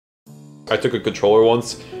I took a controller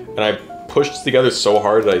once and I pushed it together so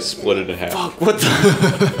hard that I split it in half. Fuck, what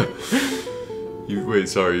the? Wait,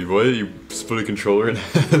 sorry, what? You split a controller in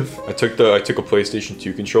half? I took a PlayStation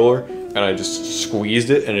 2 controller and I just squeezed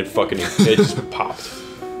it and it just popped.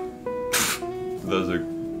 That was a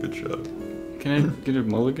good shot. Can I get a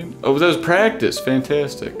mulligan? Oh, that was practice.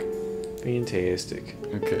 Fantastic. Fantastic.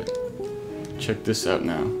 Okay. Check this out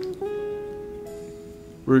now.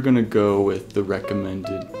 We're gonna go with the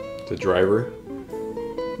recommended. The driver.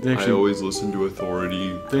 I always listen to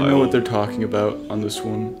authority. They know what they're talking about on this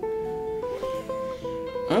one.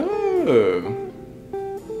 Oh.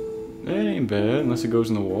 That ain't bad unless it goes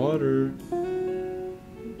in the water.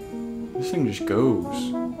 This thing just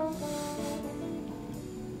goes.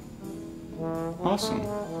 Awesome.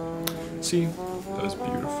 See? That was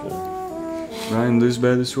beautiful. Ryan lives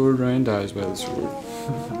by the sword, Ryan dies by the sword.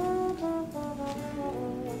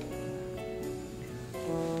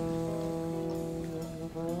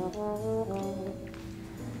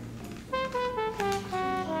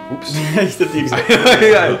 Oops. I did the exact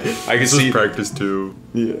I can see. Practice too.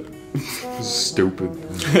 Yeah. Stupid.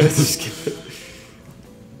 Just kidding.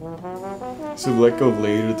 So let go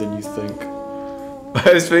later than you think.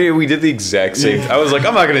 I was thinking we did the exact same. I was like,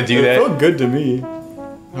 I'm not gonna do that. It felt good to me.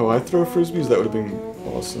 Oh, I throw frisbees? That would have been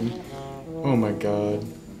awesome. Oh my god.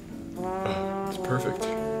 It's perfect.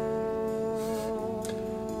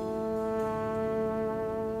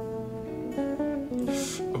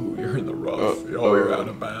 Oh, you're in the rough. You're out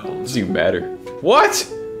of bounds. Doesn't even matter. What?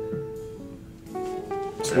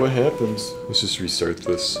 So what happens? Let's just restart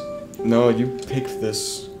this. No, you picked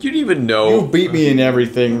this. You didn't even know. You beat me in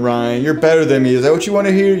everything, Ryan. You're better than me. Is that what you want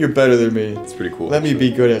to hear? You're better than me. It's pretty cool. Let me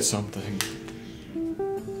be good at something.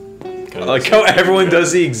 I like how everyone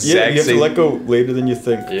does the exact Yeah, you have same. to let go later than you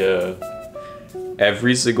think. Yeah.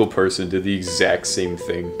 Every single person did the exact same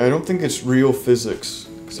thing. I don't think it's real physics.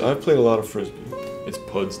 Because I've played a lot of Frisbee. It's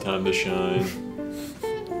Pud's time to shine.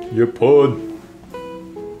 Your pod.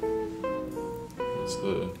 What's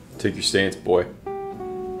the... Take your stance, boy.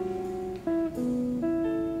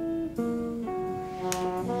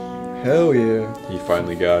 Hell yeah. He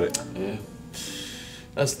finally got it. Yeah.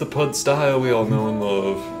 That's the Pud style we all know and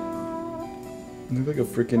love. You look like a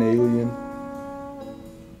freaking alien.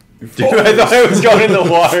 Dude, I thought I was going in the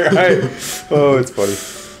water. Oh, it's funny.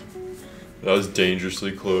 That was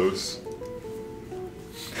dangerously close.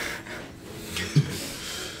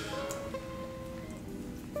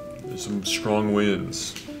 There's some strong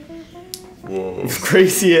winds. Whoa.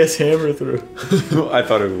 Crazy ass hammer throw. I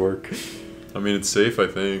thought it would work. I mean, it's safe, I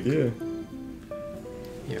think. Yeah.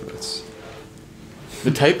 Yeah, but it's...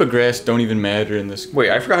 The type of grass don't even matter in this.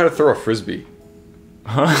 Wait, I forgot how to throw a frisbee.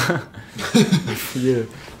 Huh? Yeah.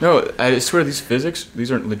 No, I swear these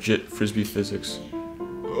aren't legit Frisbee physics.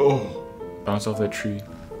 Oh. Bounce off that tree.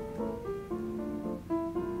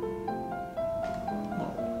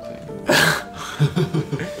 I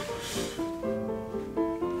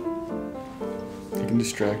can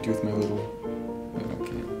distract you with my little... No, I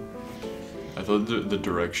can't. I thought the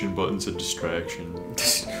direction button said distraction.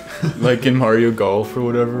 Like in Mario Golf or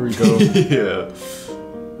whatever, we go... Yeah.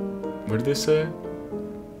 What did they say?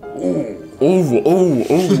 Ooh. Oh, oh,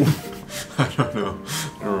 oh. I don't know.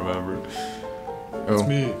 I don't remember. Oh. It's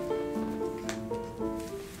me.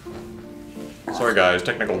 Sorry guys,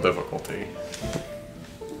 technical difficulty.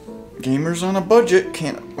 Gamers on a budget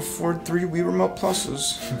can't afford 3 Wii Remote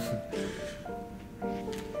Pluses.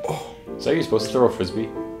 Oh. Is that how you're supposed to throw a frisbee?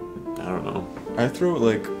 I don't know. I throw it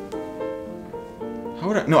like... How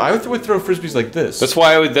would I... No, I would throw frisbees like this. That's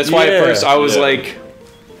why at first I was like...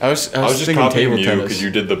 I was just thinking copying table you tennis. because you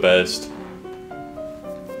did the best.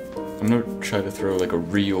 I'm gonna try to throw like a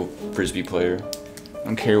real Frisbee player. I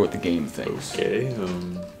don't care what the game thinks. Okay,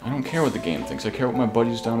 I don't care what the game thinks. I care what my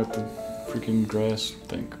buddies down at the freaking grass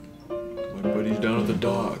think. my buddy's down at the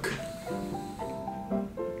dock.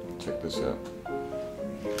 Check this out.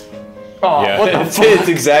 Oh, yeah, what the fuck? It's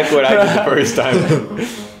exactly what I did the first time.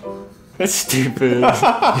 That's stupid.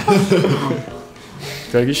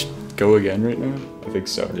 Can I just go again right now? I think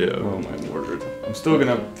so. Yeah. Oh my word. I'm still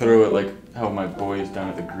gonna throw it like how my boys down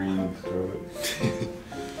at the green throw it.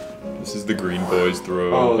 This is the green boys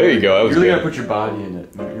throw. Oh, there you go. That was you really good. gotta put your body in it.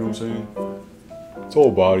 You know what I'm saying? It's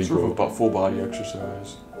all body, Sort bro. of a full body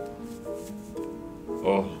exercise.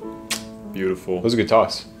 Oh, beautiful. That was a good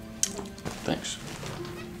toss. Thanks.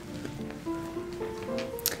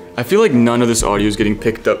 I feel like none of this audio is getting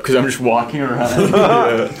picked up because I'm just walking around.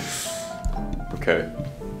 Yeah. Okay.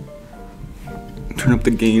 Turn up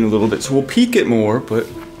the gain a little bit, so we'll peak it more, but...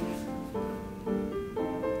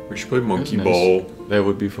 We should play monkey Nice. ball. That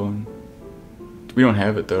would be fun. We don't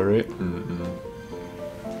have it though, right?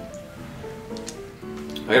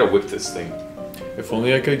 I gotta whip this thing. If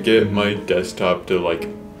only I could get my desktop to like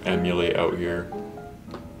emulate out here.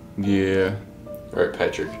 Yeah. Alright,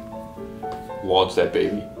 Patrick. Launch that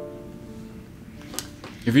baby.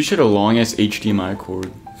 If you should have a long ass HDMI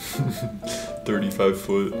cord. 35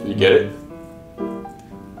 foot. You get it?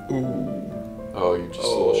 Ooh. Oh, you're just a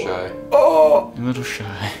little shy. Oh! A little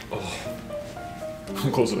shy.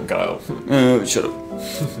 I'm closer than Kyle. Shut up.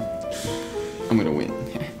 I'm gonna win.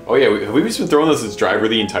 Oh yeah, have we just been throwing this as driver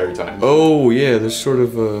the entire time? Oh yeah, there's sort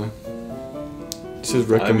of it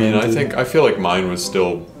says I mean, recommended. I feel like mine was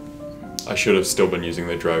still. I should have still been using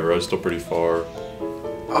the driver. I was still pretty far.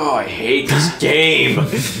 Oh, I hate this game.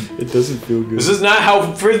 It doesn't feel good. This is not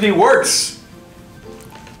how Frisbee works.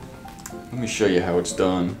 Let me show you how it's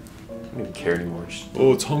done. I don't even care anymore.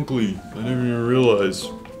 Oh, it's Hunkley. I didn't even realize.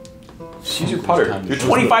 Just use your putter. You're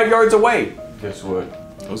 25 yards away. Guess what?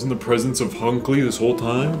 I was in the presence of Hunkley this whole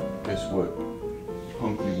time. Guess what?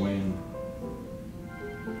 Hunkley win.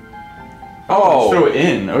 Oh, Throw it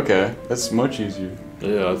in. Okay, that's much easier.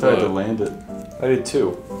 Yeah, I I thought I had to thought. land it. I did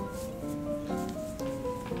too.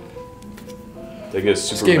 They get a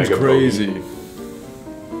super This game's mega crazy. bogey.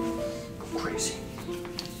 Crazy.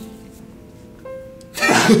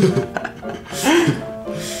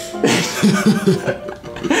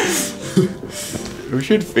 We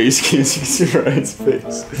should face cam so you can see Ryan's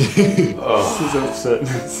face. This is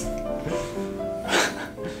upsetness.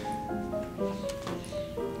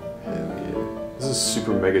 This is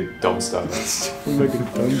super mega dumb stuff. Like a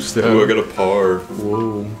dumb stuff. Ooh, I got a par.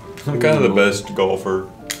 Whoa. I'm kind of the best golfer.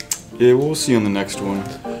 Yeah, we'll see on the next one.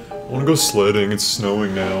 I want to go sledding. It's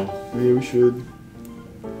snowing now. Yeah, we should.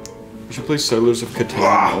 We should play Settlers of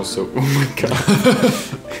Catan also. Oh my god.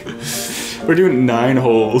 We're doing 9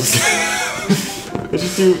 holes. Let's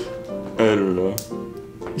just do. I don't know.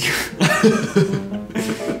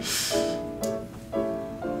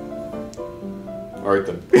 Alright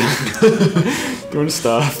then. Do you want to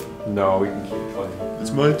stop? No, we can keep playing.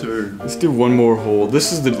 It's my turn. Let's do one more hole.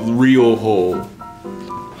 This is the real hole.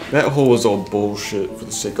 That hole was all bullshit for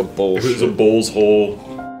the sake of It bullshit. was a bull's hole.